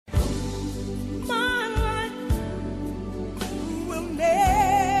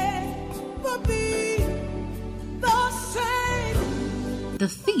The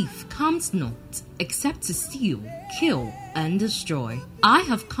thief comes not, except to steal, kill, and destroy. I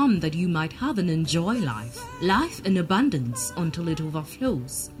have come that you might have and enjoy life, life in abundance until it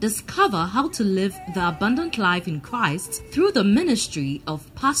overflows. Discover how to live the abundant life in Christ through the ministry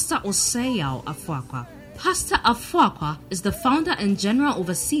of Pastor Osei Afuakwa. Pastor Afuakwa is the founder and general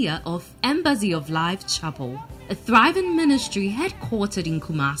overseer of Embassy of Life Chapel, a thriving ministry headquartered in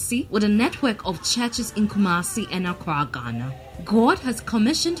Kumasi with a network of churches in Kumasi and Accra, Ghana. God has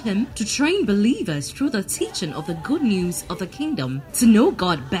commissioned him to train believers through the teaching of the good news of the kingdom to know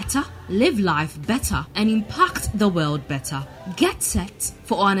God better, live life better, and impact the world better. Get set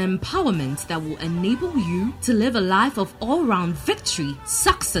for an empowerment that will enable you to live a life of all-round victory,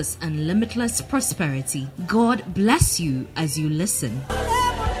 success, and limitless prosperity. God bless you as you listen.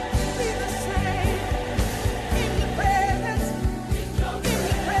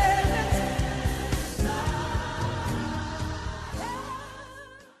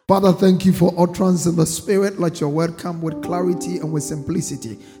 Father, thank you for utterance in the Spirit. Let your word come with clarity and with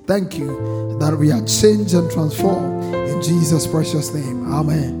simplicity. Thank you that we are changed and transformed in Jesus' precious name.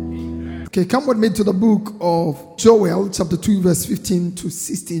 Amen. Okay, come with me to the book of Joel, chapter 2, verse 15 to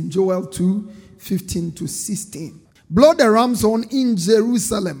 16. Joel 2, 15 to 16. Blow the ram's horn in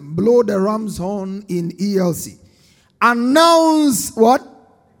Jerusalem. Blow the ram's horn in ELC. Announce what?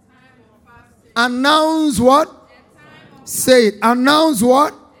 Announce what? Say it. Announce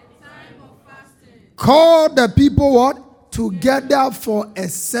what? Call the people what? Together for a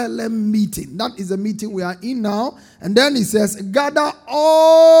solemn meeting. That is the meeting we are in now. And then he says, gather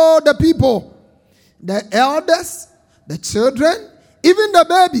all the people, the elders, the children, even the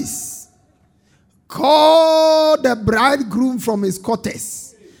babies. Call the bridegroom from his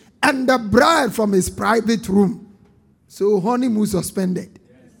quarters and the bride from his private room. So honeymoon suspended.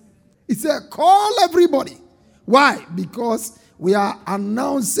 He said, call everybody. Why? Because we are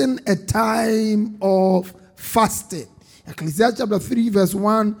announcing a time of fasting. Ecclesiastes chapter 3 verse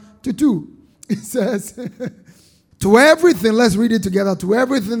 1 to 2. It says, to everything, let's read it together. To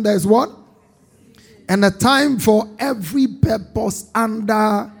everything there is what? And a time for every purpose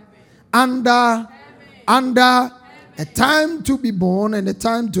under, a time to be born and a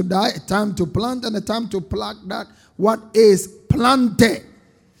time to die, a time to plant and a time to pluck that what is planted.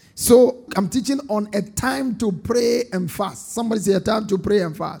 So, I'm teaching on a time to pray and fast. Somebody say a time to pray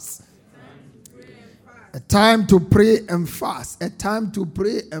and fast. A time to pray and fast. A time to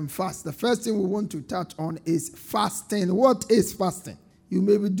pray and fast. The first thing we want to touch on is fasting. What is fasting? You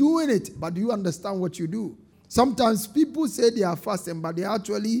may be doing it, but do you understand what you do? Sometimes people say they are fasting, but they are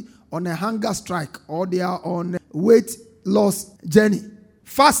actually on a hunger strike or they are on a weight loss journey.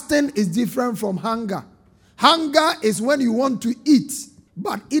 Fasting is different from hunger. Hunger is when you want to eat.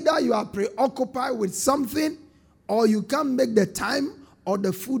 But either you are preoccupied with something or you can't make the time or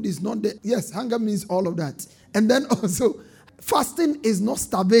the food is not there. Yes, hunger means all of that. And then also, fasting is not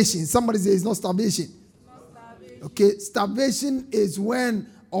starvation. Somebody say it's not starvation. Okay, starvation is when,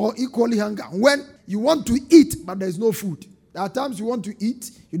 or equally hunger, when you want to eat but there's no food. There are times you want to eat,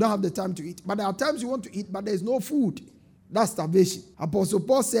 you don't have the time to eat. But there are times you want to eat but there's no food. That's starvation. Apostle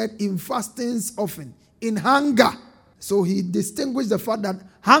Paul said, in fastings often, in hunger. So he distinguished the fact that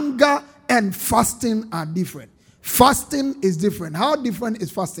hunger and fasting are different. Fasting is different. How different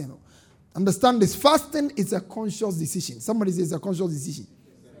is fasting? Understand this. Fasting is a conscious decision. Somebody says it's a conscious decision.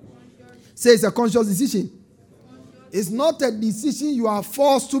 Say it's a conscious decision. It's not a decision you are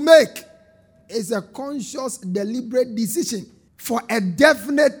forced to make. It's a conscious, deliberate decision for a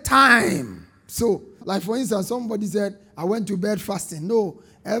definite time. So, like for instance, somebody said, I went to bed fasting. No,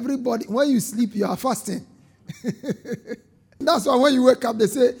 everybody, when you sleep, you are fasting. That's why when you wake up, they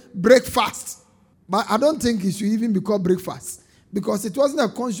say breakfast. But I don't think it should even be called breakfast because it wasn't a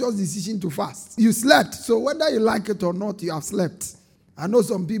conscious decision to fast. You slept. So whether you like it or not, you have slept. I know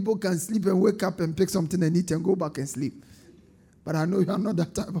some people can sleep and wake up and pick something and eat and go back and sleep. But I know you are not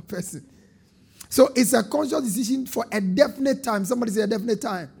that type of person. So it's a conscious decision for a definite time. Somebody say a definite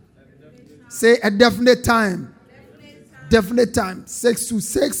time. Say a definite time. Definite time. 6 to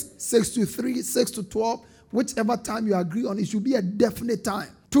 6, 6 to 3, 6 to 12. Whichever time you agree on, it should be a definite time.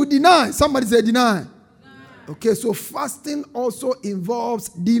 To deny. Somebody say deny. Okay, so fasting also involves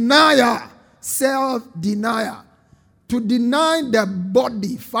denial. Self-denial. To deny the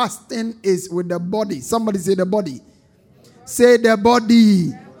body, fasting is with the body. Somebody say the body. Say the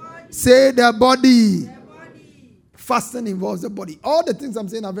body. Say the body. Fasting involves the body. All the things I'm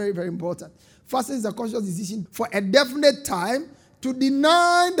saying are very, very important. Fasting is a conscious decision for a definite time to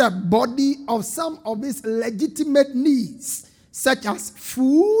deny the body of some of its legitimate needs, such as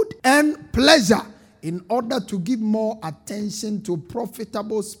food and pleasure, in order to give more attention to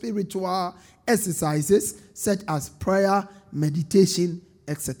profitable spiritual exercises such as prayer, meditation,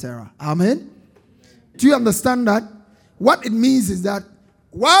 etc. Amen? Do you understand that? What it means is that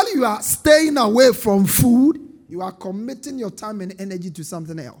while you are staying away from food, you are committing your time and energy to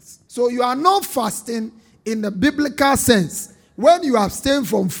something else. So you are not fasting in the biblical sense when you abstain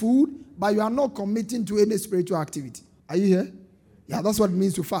from food, but you are not committing to any spiritual activity. Are you here? Yeah, that's what it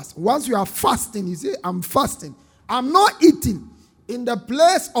means to fast. Once you are fasting, you say, I'm fasting. I'm not eating. In the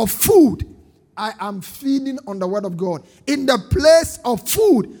place of food, I am feeding on the word of God. In the place of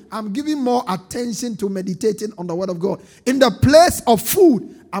food, I'm giving more attention to meditating on the word of God. In the place of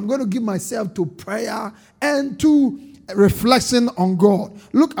food, I'm going to give myself to prayer and to reflection on God.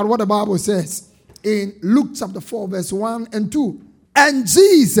 Look at what the Bible says in Luke chapter 4, verse 1 and 2. And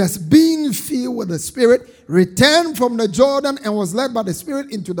Jesus, being filled with the Spirit, returned from the Jordan and was led by the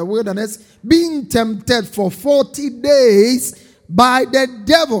Spirit into the wilderness, being tempted for 40 days by the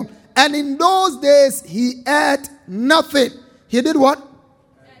devil. And in those days, he ate nothing. He did what?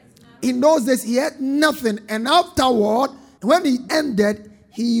 In those days, he ate nothing. And afterward, when he ended,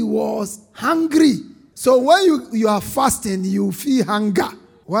 he was hungry. So when you are fasting, you feel hunger.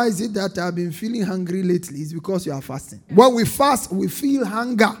 Why is it that I've been feeling hungry lately? It's because you are fasting. When we fast, we feel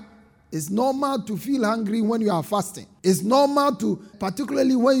hunger. It's normal to feel hungry when you are fasting. It's normal to,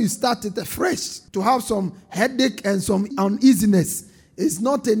 particularly when you start it fresh, to have some headache and some uneasiness. It's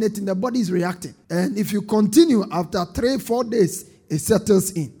not anything. The body is reacting. And if you continue after 3-4 days, it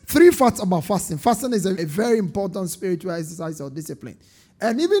settles in. 3 facts about fasting. Fasting is a very important spiritual exercise or discipline.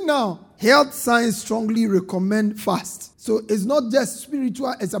 And even now, health science strongly recommend fast. So it's not just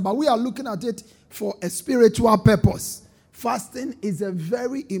spiritual, but we are looking at it for a spiritual purpose. Fasting is a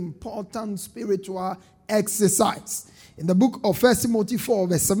very important spiritual exercise. In the book of 1 Timothy 4,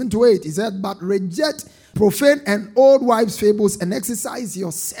 verse 7-8, it said, but reject profane and old wives' fables and exercise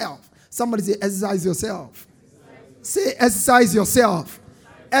yourself. Somebody say, exercise yourself. Say, exercise yourself.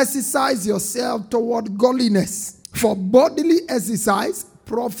 Exercise yourself toward godliness. For bodily exercise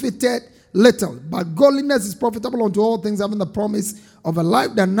profited little, but godliness is profitable unto all things, having the promise of a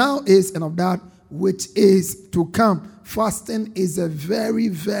life that now is and of that which is to come. Fasting is a very,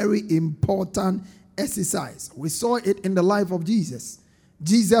 very important exercise. We saw it in the life of Jesus.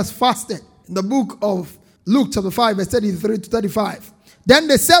 Jesus fasted. In the book of Luke chapter 5, verse 33-35. Then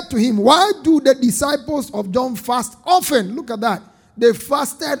they said to him, why do the disciples of John fast often? Look at that. They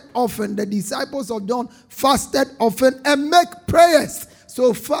fasted often. The disciples of John fasted often and make prayers.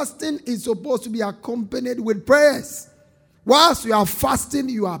 So fasting is supposed to be accompanied with prayers. Whilst you are fasting,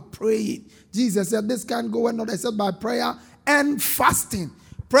 you are praying. Jesus said this can't go and not except by prayer and fasting.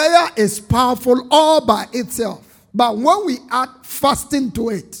 Prayer is powerful all by itself. But when we add fasting to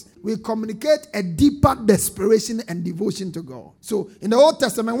it, we communicate a deeper desperation and devotion to God. So in the Old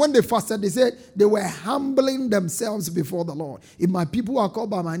Testament, when they fasted, they said they were humbling themselves before the Lord. If my people who are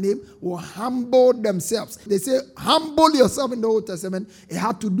called by my name will humble themselves. They say, humble yourself in the Old Testament. It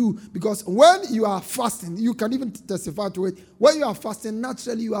had to do because when you are fasting, you can even testify to it. When you are fasting,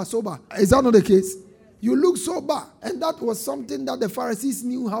 naturally you are sober. Is that not the case? You look sober. And that was something that the Pharisees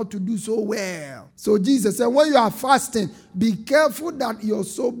knew how to do so well. So Jesus said, when you are fasting, be careful that your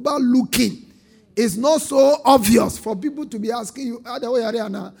sober looking is not so obvious for people to be asking you, no.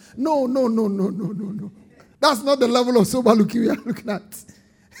 That's not the level of sober looking we are looking at.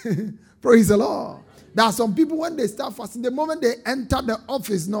 Praise the Lord. There are some people when they start fasting, the moment they enter the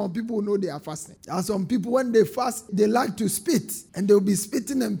office now, people will know they are fasting. There are some people when they fast, they like to spit. And they'll be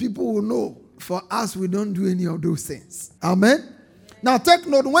spitting and people will know. For us, we don't do any of those things. Amen? Now take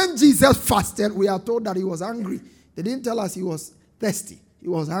note, when Jesus fasted, we are told that he was hungry. They didn't tell us he was thirsty. He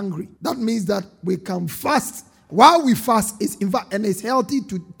was hungry. That means that we can fast. While we fast, and it's healthy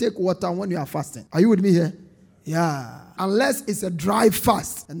to take water when you are fasting. Are you with me here? Yeah. Unless it's a dry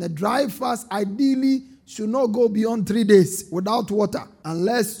fast. And the dry fast ideally should not go beyond 3 days without water.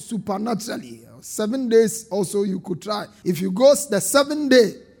 Unless supernaturally. 7 days also you could try. If you go the 7th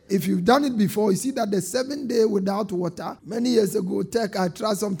day, if you've done it before, you see that the 7th day without water, many years ago, I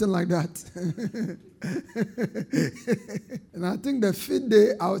tried something like that. And I think the 5th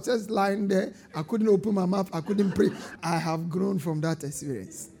day, I was just lying there. I couldn't open my mouth. I couldn't pray. I have grown from that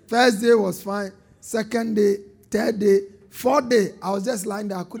experience. First day was fine. 2nd day, 3rd day, 4th day, I was just lying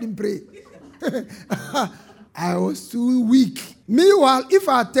there. I couldn't pray. I was too weak. Meanwhile, if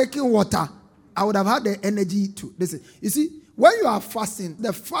I had taken water, I would have had the energy to listen. You see, when you are fasting,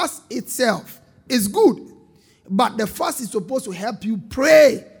 the fast itself is good. But the fast is supposed to help you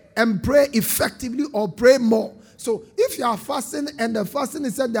pray and pray effectively or pray more. So if you are fasting and the fasting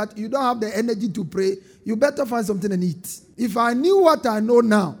is said that you don't have the energy to pray, you better find something and eat. If I knew what I know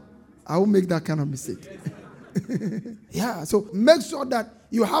now, I won't make that kind of mistake. Yeah, so make sure that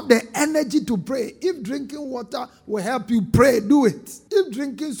you have the energy to pray. If drinking water will help you pray, do it. If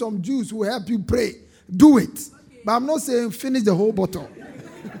drinking some juice will help you pray, do it. But I'm not saying finish the whole bottle.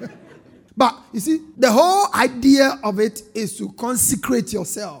 But you see, the whole idea of it is to consecrate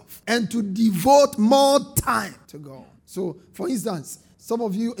yourself and to devote more time to God. So, for instance, some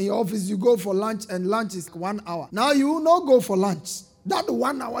of you in your office, you go for lunch and lunch is 1 hour. Now you will not go for lunch. That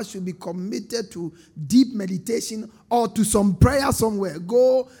 1 hour should be committed to deep meditation or to some prayer somewhere.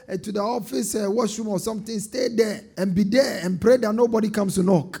 Go to the office, washroom or something, stay there and be there and pray that nobody comes to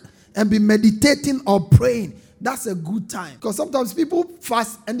knock. And be meditating or praying. That's a good time. Because sometimes people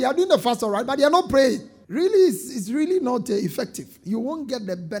fast and they are doing the fast all right, but they are not praying. Really, it's really not effective. You won't get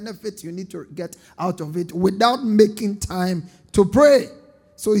the benefit you need to get out of it without making time to pray.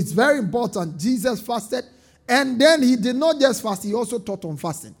 So it's very important. Jesus fasted. And then he did not just fast, he also taught on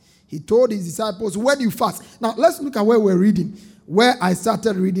fasting. He told his disciples, when you fast. Now, let's look at where we're reading, where I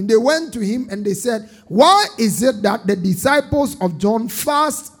started reading. They went to him and they said, why is it that the disciples of John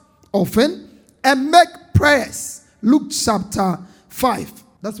fast often and make prayers? Luke chapter 5.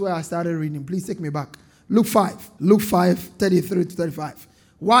 That's where I started reading. Please take me back. Luke 5, 33 to 35.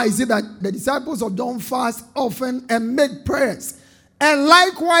 Why is it that the disciples of John fast often and make prayers? And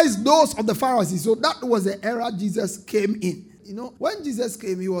likewise those of the Pharisees. So that was the era Jesus came in. You know, when Jesus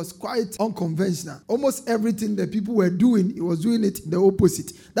came, he was quite unconventional. Almost everything that people were doing, he was doing it the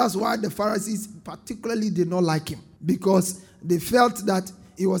opposite. That's why the Pharisees particularly did not like him. Because they felt that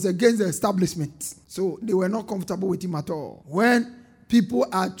he was against the establishment. So they were not comfortable with him at all. When people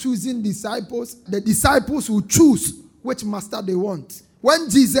are choosing disciples, the disciples will choose which master they want. When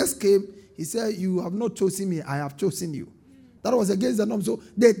Jesus came, he said, you have not chosen me, I have chosen you. That was against the norm. So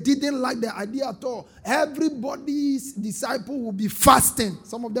they didn't like the idea at all. Everybody's disciple will be fasting.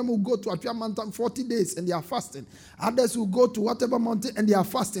 Some of them will go to Apia Mountain 40 days and they are fasting. Others will go to whatever mountain and they are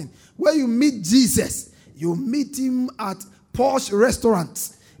fasting. Where you meet Jesus, you meet him at posh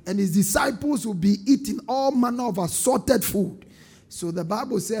restaurants. And his disciples will be eating all manner of assorted food. So the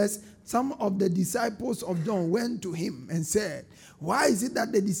Bible says, some of the disciples of John went to him and said, why is it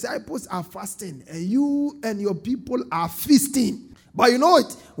that the disciples are fasting and you and your people are feasting? But you know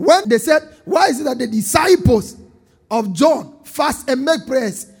it, when they said, why is it that the disciples of John fast and make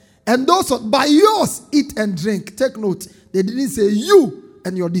prayers and those by yours eat and drink? Take note, they didn't say you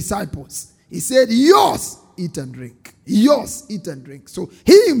and your disciples. He said yours eat and drink. Yours eat and drink. So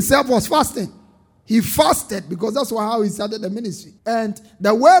he himself was fasting. He fasted because that's how he started the ministry. And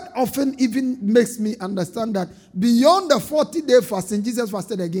the word often even makes me understand that beyond the 40-day fasting, Jesus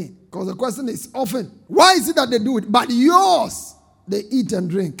fasted again. Because the question is often, why is it that they do it? But yours, they eat and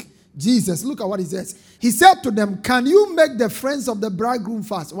drink. Jesus, look at what he says. He said to them, can you make the friends of the bridegroom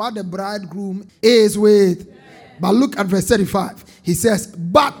fast while the bridegroom is with? But look at verse 35. He says,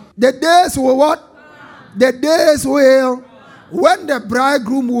 but the days will what? The days will, when the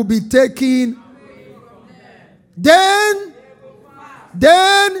bridegroom will be taken. Then,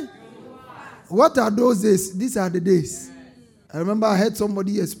 what are those days? These are the days. I remember I heard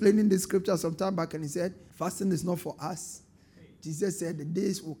somebody explaining the scripture some time back and he said, fasting is not for us. Jesus said the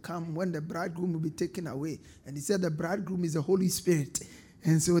days will come when the bridegroom will be taken away. And he said the bridegroom is the Holy Spirit.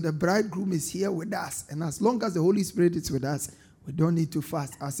 And so the bridegroom is here with us. And as long as the Holy Spirit is with us, we don't need to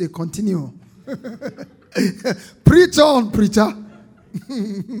fast. I say continue. Preach on, preacher.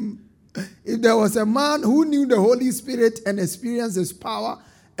 If there was a man who knew the Holy Spirit and experienced his power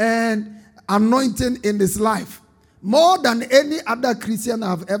and anointing in his life, more than any other Christian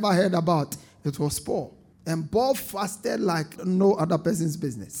I've ever heard about, it was Paul. And Paul fasted like no other person's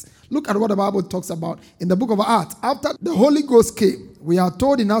business. Look at what the Bible talks about in the book of Acts. After the Holy Ghost came, we are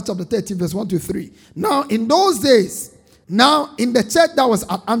told in Acts chapter 13, verse 1 to 3. Now, in those days, in the church that was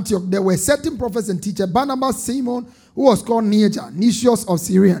at Antioch, there were certain prophets and teachers, Barnabas, Simon, who was called Niger, Nicias of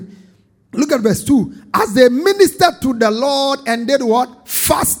Syrian. Look at verse 2. As they ministered to the Lord and did what?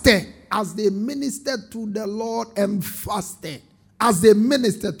 Fasted. As they ministered to the Lord and fasted. As they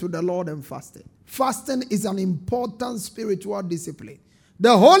ministered to the Lord and fasted. Fasting is an important spiritual discipline.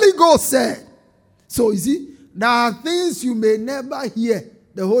 The Holy Ghost said. So you see, there are things you may never hear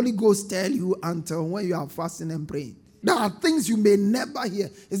the Holy Ghost tell you until when you are fasting and praying. There are things you may never hear.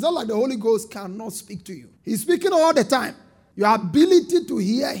 It's not like the Holy Ghost cannot speak to you. He's speaking all the time. Your ability to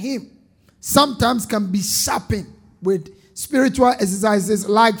hear him sometimes can be sharpened with spiritual exercises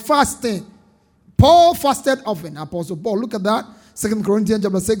like fasting. Paul fasted often. Apostle Paul, look at that. 2 Corinthians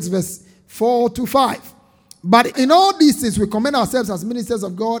chapter 6 verse 4 to 5. But in all these things, we commend ourselves as ministers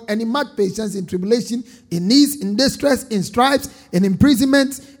of God, and in much patience, in tribulation, in needs, in distress, in stripes, in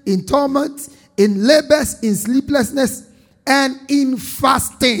imprisonment, in torment, in labors, in sleeplessness, and in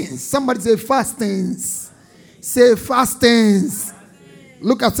fastings. Somebody say fastings. Say fastings.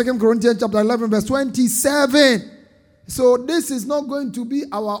 Look at 2 Corinthians chapter 11, verse 27. So this is not going to be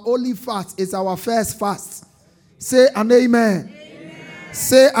our only fast. It's our first fast. Say an amen.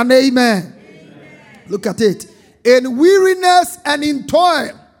 Say an amen. Look at it. In weariness and in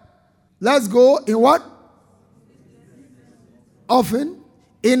toil. Let's go. In what? Often.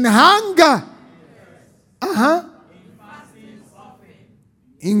 In hunger.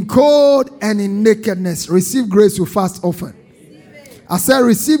 In cold and in nakedness. Receive grace to fast often. I said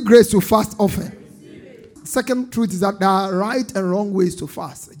receive grace to fast often. Second truth is that there are right and wrong ways to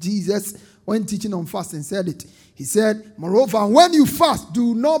fast. Jesus, when teaching on fasting, said it. He said, moreover, when you fast,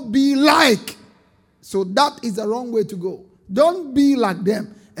 do not be like. So that is the wrong way to go. Don't be like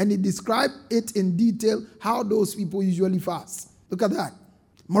them. And he described it in detail how those people usually fast. Look at that.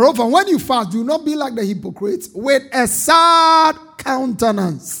 Moreover, when you fast, do not be like the hypocrites with a sad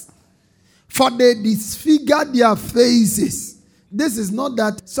countenance, for they disfigure their faces. This is not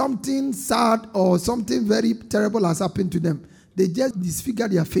that something sad or something very terrible has happened to them. They just disfigure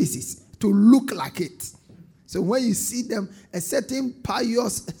their faces to look like it. So when you see them, a certain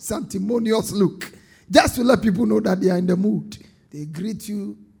pious, sanctimonious look, just to let people know that they are in the mood. They greet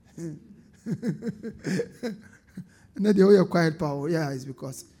you. And then they hold quiet power. Yeah, it's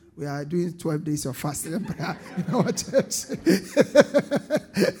because we are doing 12 days of fasting and prayer in our church.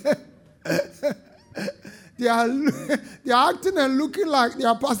 They are acting and looking like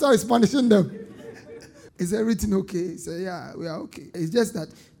their pastor is punishing them. Is everything okay? He said, yeah, we are okay. It's just that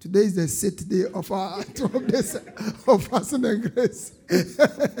today is the 6th day of our 12 days of fasting and grace.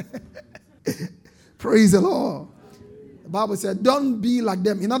 Praise the Lord. The Bible said, don't be like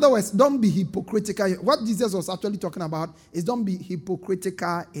them. In other words, don't be hypocritical. What Jesus was actually talking about is don't be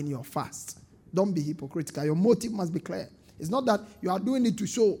hypocritical in your fast. Don't be hypocritical. Your motive must be clear. It's not that you are doing it to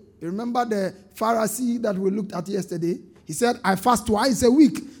show. You remember the Pharisee that we looked at yesterday? He said, I fast twice a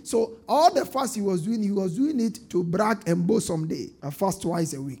week. So all the fast he was doing it to brag and boast someday. I fast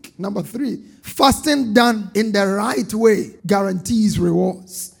twice a week. Number 3, fasting done in the right way guarantees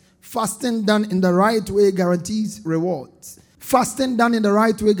rewards. Fasting done in the right way guarantees rewards. Fasting done in the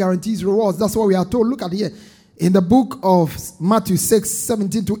right way guarantees rewards. That's what we are told. Look at here. In the book of Matthew 6,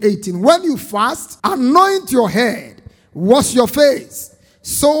 17 to 18. When you fast, anoint your head, wash your face,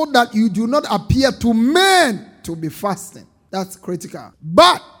 so that you do not appear to men to be fasting. That's critical.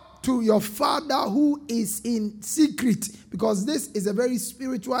 But to your Father who is in secret, because this is a very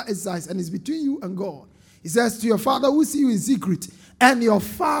spiritual exercise and it's between you and God. He says, to your Father who sees you in secret, and your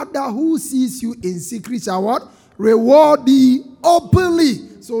Father who sees you in secret shall what? Reward thee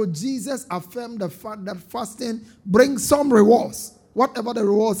openly. So Jesus affirmed the fact that fasting brings some rewards. Whatever the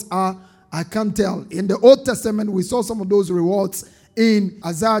rewards are, I can't tell. In the Old Testament, we saw some of those rewards in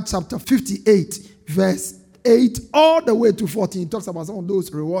Isaiah chapter 58, verse 8, all the way to 14. It talks about some of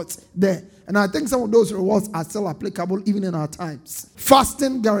those rewards there. And I think some of those rewards are still applicable even in our times.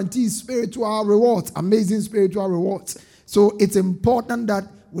 Fasting guarantees spiritual rewards, amazing spiritual rewards. So it's important that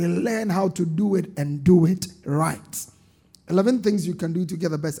we learn how to do it and do it right. 11 things you can do to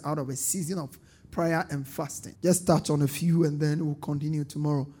get the best out of a season of prayer and fasting. Just touch on a few and then we'll continue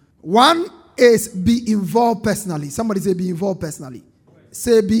tomorrow. 1 is be involved personally. Somebody say be involved personally.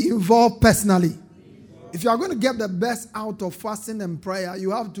 Say be involved personally. If you are going to get the best out of fasting and prayer,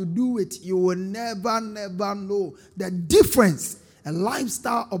 you have to do it. You will never know the difference a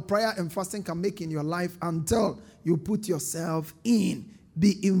lifestyle of prayer and fasting can make in your life until you put yourself in.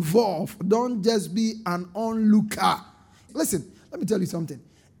 Be involved. Don't just be an onlooker. Listen, let me tell you something.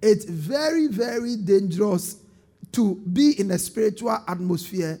 It's very, very dangerous to be in a spiritual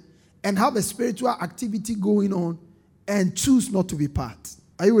atmosphere and have a spiritual activity going on and choose not to be part.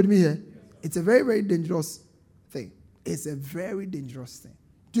 Are you with me here? It's a very, very dangerous thing. It's a very dangerous thing.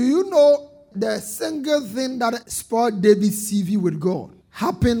 Do you know the single thing that spoiled David's CV with God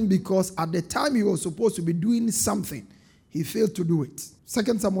happened because at the time he was supposed to be doing something, he failed to do it.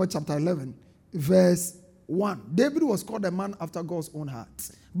 2 Samuel chapter 11, verse 1. David was called a man after God's own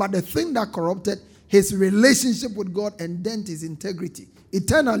heart. But the thing that corrupted his relationship with God and dent his integrity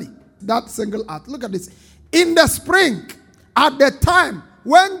eternally, that single act. Look at this. In the spring, at the time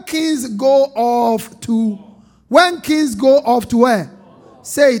when kings go off to where?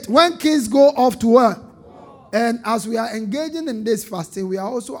 Say it. When kings go off to where? And as we are engaging in this fasting, we are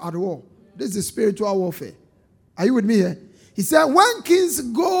also at war. This is spiritual warfare. Are you with me here? He said, when kings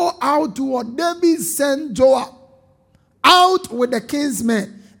go outward, David sent Joab out with the king's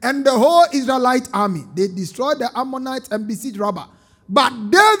men and the whole Israelite army. They destroyed the Ammonites and besieged Rabbah. But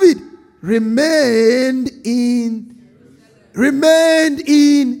David remained in.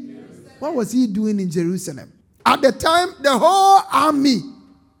 What was he doing in Jerusalem? At the time, the whole army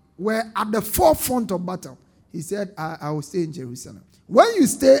were at the forefront of battle. He said, I will stay in Jerusalem. When you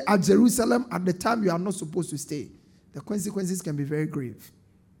stay at Jerusalem at the time you are not supposed to stay, the consequences can be very grave.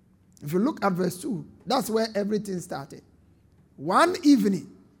 If you look at verse 2, that's where everything started. One evening,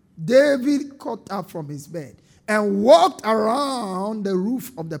 David got up from his bed and walked around the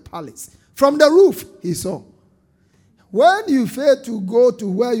roof of the palace. From the roof, he saw. When you fail to go to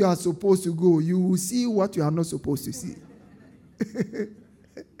where you are supposed to go, you will see what you are not supposed to see.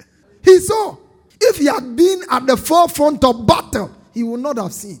 He saw. If he had been at the forefront of battle, he would not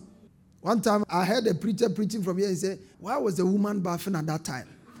have seen. One time, I heard a preacher preaching from here. He said, why was the woman bathing at that time?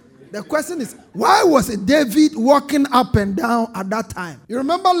 The question is, why was David walking up and down at that time? You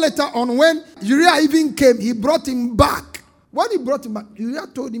remember later on when Uriah even came, he brought him back. When he brought him back, Uriah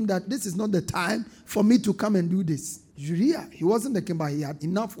told him that this is not the time for me to come and do this. Uriah, he wasn't the king, but he had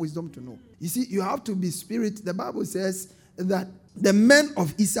enough wisdom to know. You see, you have to be spirit. The Bible says that the men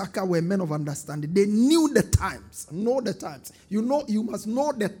of Issachar were men of understanding. They knew the times. Know the times. You must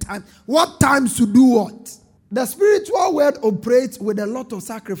know the time. What times to do what? The spiritual world operates with a lot of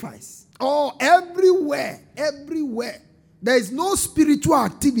sacrifice. Oh, everywhere. There is no spiritual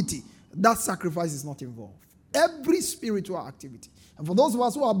activity that sacrifice is not involved. Every spiritual activity. And for those of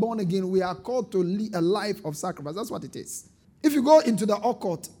us who are born again, we are called to live a life of sacrifice. That's what it is. If you go into the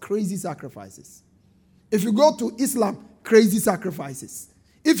occult, crazy sacrifices. If you go to Islam, crazy sacrifices.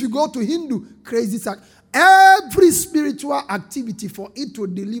 If you go to Hindu, crazy sacrifices. Every spiritual activity, for it to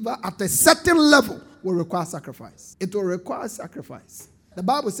deliver at a certain level, will require sacrifice. It will require sacrifice. The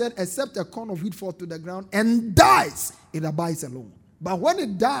Bible said, except a corn of wheat fall to the ground and dies, it abides alone. But when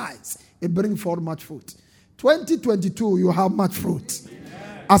it dies, it brings forth much fruit. 2022, you have much fruit.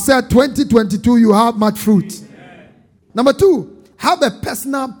 Amen. I said 2022, you have much fruit. Amen. Number 2, have a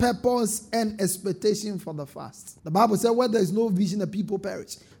personal purpose and expectation for the fast. The Bible said, where there is no vision, the people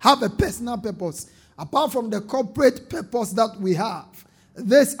perish. Have a personal purpose. Apart from the corporate purpose that we have,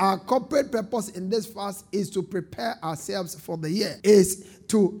 our corporate purpose in this fast is to prepare ourselves for the year, is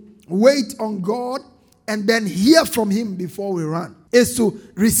to wait on God and then hear from Him before we run, is to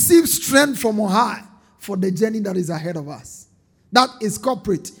receive strength from on high for the journey that is ahead of us. That is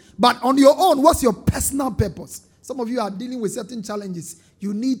corporate. But on your own, what's your personal purpose? Some of you are dealing with certain challenges.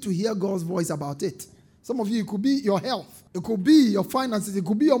 You need to hear God's voice about it. Some of you, it could be your health. It could be your finances. It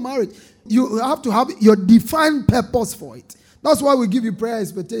could be your marriage. You have to have your defined purpose for it. That's why we give you prayer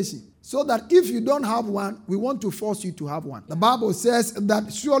expectation. So that if you don't have one, we want to force you to have one. The Bible says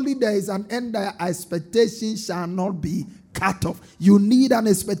that surely there is an end that expectation shall not be cut off. You need an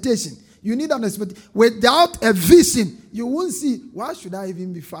expectation. You need an expectation. Without a vision, you won't see, why should I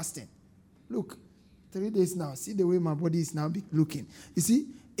even be fasting? Look, 3 days now. See the way my body is now looking. You see,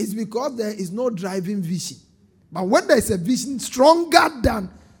 it's because there is no driving vision. But when there is a vision stronger than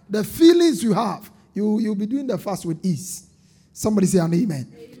the feelings you have, you'll be doing the fast with ease. Somebody say an amen.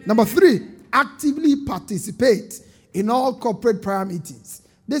 Number 3, actively participate in all corporate prayer meetings.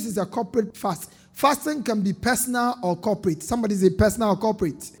 This is a corporate fast. Fasting can be personal or corporate. Somebody say personal or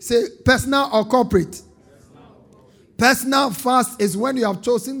corporate. Say personal or corporate. Personal fast is when you have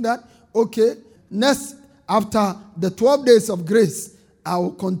chosen that, okay, next, after the 12 days of grace, I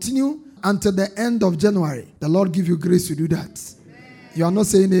will continue until the end of January. The Lord give you grace to do that. Amen. You are not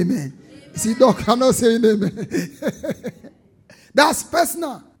saying amen. You see, Doc, I'm not saying amen. That's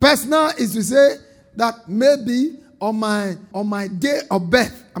personal. Personal is to say that maybe on my day of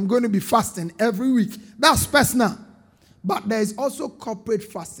birth, I'm going to be fasting every week. That's personal. But there is also corporate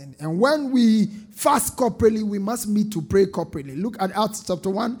fasting. And when we fast corporately, we must meet to pray corporately. Look at Acts chapter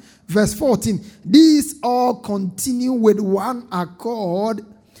 1, verse 14. These all continue with one accord.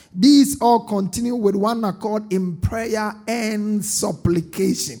 These all continue with one accord in prayer and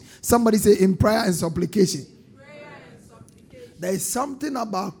supplication. Somebody say in prayer and supplication. There is something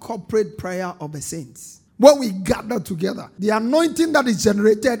about corporate prayer of the saints. When we gather together, the anointing that is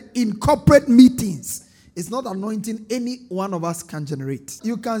generated in corporate meetings is not anointing any one of us can generate.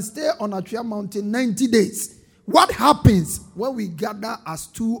 You can stay on a Atria mountain 90 days. What happens when we gather as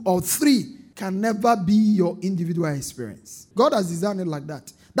 2 or 3 can never be your individual experience. God has designed it like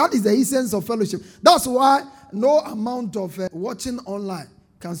that. That is the essence of fellowship. That's why no amount of watching online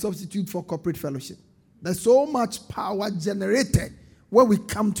can substitute for corporate fellowship. There's so much power generated when we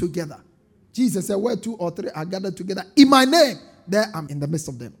come together. Jesus said, where 2 or 3 are gathered together in my name, there I'm in the midst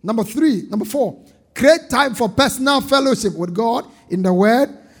of them. Number 4, create time for personal fellowship with God in the Word,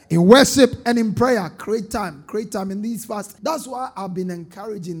 in worship, and in prayer. Create time in these fasts. That's why I've been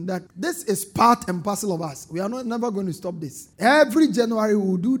encouraging that this is part and parcel of us. We are never going to stop this. Every January we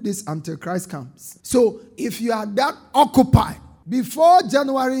will do this until Christ comes. So if you are that occupied, before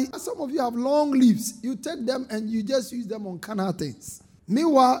January, some of you have long leaves. You take them and you just use them on carnal things.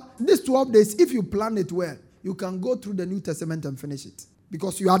 Meanwhile, these 12 days, if you plan it well, you can go through the New Testament and finish it.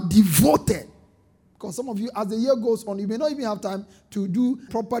 Because you are devoted. Because some of you, as the year goes on, you may not even have time to do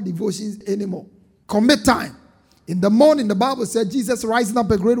proper devotions anymore. Commit time. In the morning, the Bible said, Jesus rising up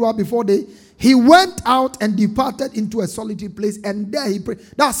a great while before day, he went out and departed into a solitary place, and there he prayed.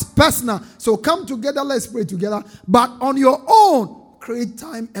 That's personal. So come together, let's pray together. But on your own, create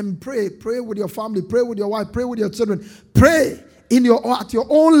time and pray. Pray with your family, pray with your wife, pray with your children. Pray at your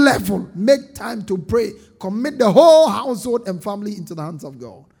own level. Make time to pray. Commit the whole household and family into the hands of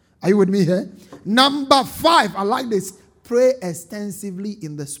God. Are you with me here? Number 5, I like this. Pray extensively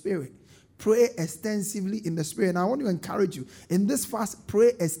in the Spirit. Pray extensively in the Spirit. And I want to encourage you. In this fast,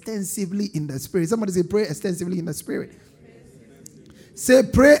 pray extensively in the Spirit. Somebody say, pray extensively in the Spirit. Say,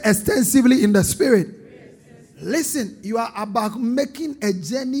 pray extensively in the Spirit. Listen, you are about making a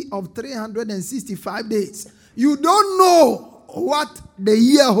journey of 365 days. You don't know what the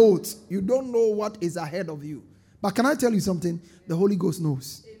year holds. You don't know what is ahead of you. But can I tell you something? The Holy Ghost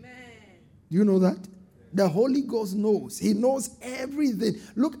knows. You know that? The Holy Ghost knows. He knows everything.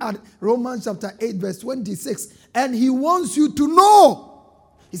 Look at Romans chapter 8 verse 26. And he wants you to know.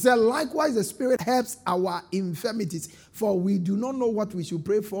 He said, likewise the Spirit helps our infirmities. For we do not know what we should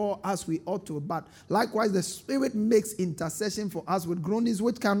pray for as we ought to. But likewise the Spirit makes intercession for us with groanings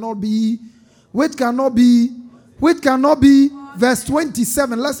which cannot be. Verse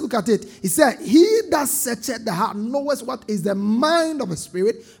 27, let's look at it. He said, he that searcheth the heart knoweth what is the mind of a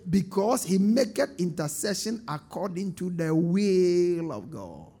spirit, because he maketh intercession according to the will of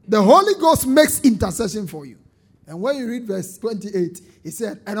God. The Holy Ghost makes intercession for you. And when you read verse 28, he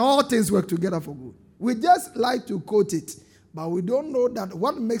said, and all things work together for good. We just like to quote it, but we don't know that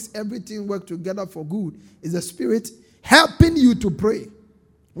what makes everything work together for good is the Spirit helping you to pray.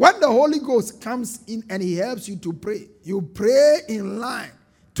 When the Holy Ghost comes in and he helps you to pray, you pray in line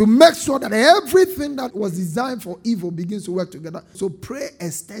to make sure that everything that was designed for evil begins to work together. So pray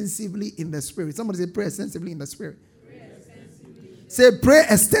extensively in the Spirit. Somebody say, pray extensively in the Spirit. Say, pray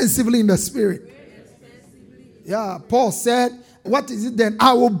extensively in the Spirit. Yeah, Paul said, what is it then?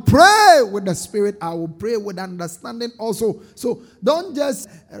 I will pray with the Spirit. I will pray with understanding also. So don't just,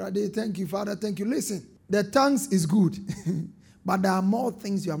 thank you, Father, thank you. Listen, the tongues is good. But there are more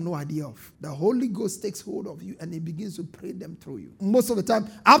things you have no idea of. The Holy Ghost takes hold of you and he begins to pray them through you. Most of the time,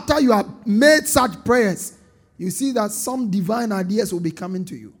 after you have made such prayers, you see that some divine ideas will be coming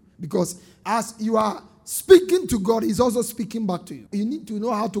to you. Because as you are speaking to God, he's also speaking back to you. You need to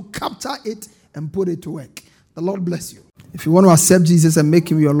know how to capture it and put it to work. The Lord bless you. If you want to accept Jesus and make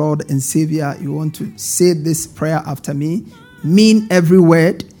him your Lord and Savior, you want to say this prayer after me. Mean every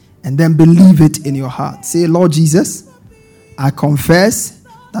word and then believe it in your heart. Say, Lord Jesus, I confess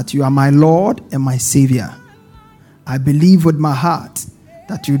that you are my Lord and my Savior. I believe with my heart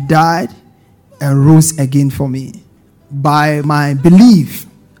that you died and rose again for me. By my belief,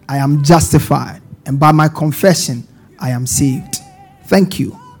 I am justified. And by my confession, I am saved. Thank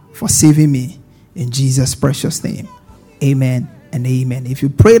you for saving me. In Jesus' precious name. Amen and amen. If you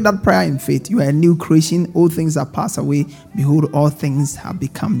pray that prayer in faith, you are a new creation. All things are passed away. Behold, all things have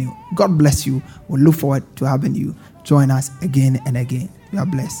become new. God bless you. We'll look forward to having you join us again and again. You are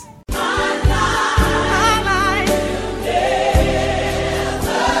blessed.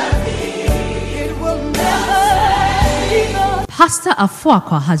 Pastor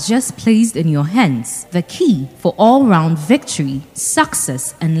Afuaqua has just placed in your hands the key for all-round victory,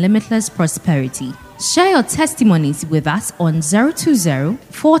 success, and limitless prosperity. Share your testimonies with us on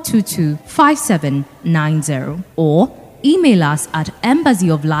 020-422-5790 or email us at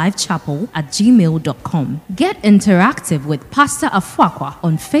embassyoflifechapel@gmail.com. Get interactive with Pastor Afuaqua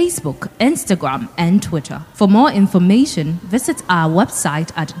on Facebook, Instagram, and Twitter. For more information, visit our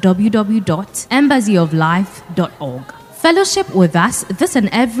website at www.embassyoflife.org. Fellowship with us this and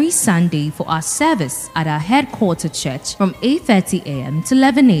every Sunday for our service at our headquarters church from 8:30 a.m. to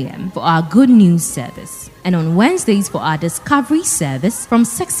 11 a.m. for our Good News service. and on Wednesdays for our Discovery service from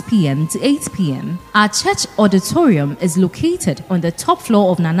 6 p.m. to 8 p.m. Our church auditorium is located on the top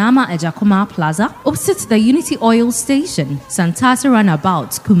floor of Nanama Ejakuma Plaza, opposite the Unity Oil Station, Santata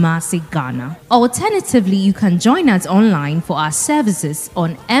Runabout, Kumasi, Ghana. Alternatively, you can join us online for our services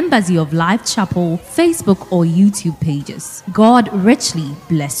on Embassy of Life Chapel, Facebook or YouTube pages. God richly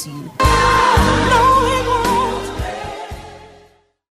bless you.